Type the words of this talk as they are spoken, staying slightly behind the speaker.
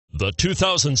The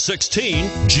 2016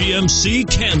 GMC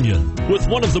Canyon. With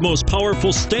one of the most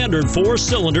powerful standard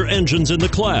 4-cylinder engines in the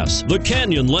class, the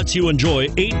Canyon lets you enjoy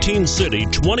 18 city,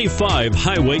 25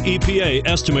 highway EPA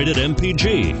estimated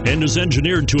MPG, and is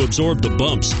engineered to absorb the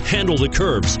bumps, handle the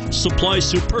curves, supply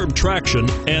superb traction,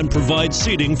 and provide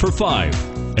seating for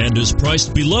 5. And is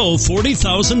priced below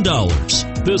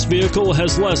 $40,000. This vehicle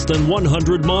has less than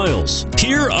 100 miles.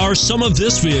 Here are some of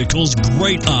this vehicle's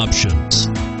great options: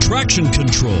 traction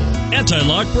control,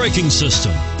 anti-lock braking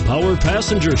system, power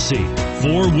passenger seat,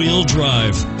 4-wheel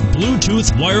drive,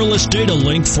 Bluetooth wireless data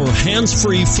link for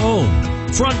hands-free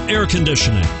phone, front air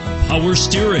conditioning, power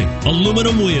steering,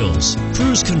 aluminum wheels,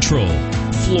 cruise control,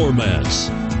 floor mats.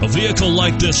 A vehicle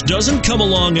like this doesn't come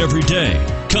along every day.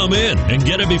 Come in and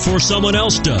get it before someone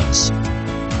else does.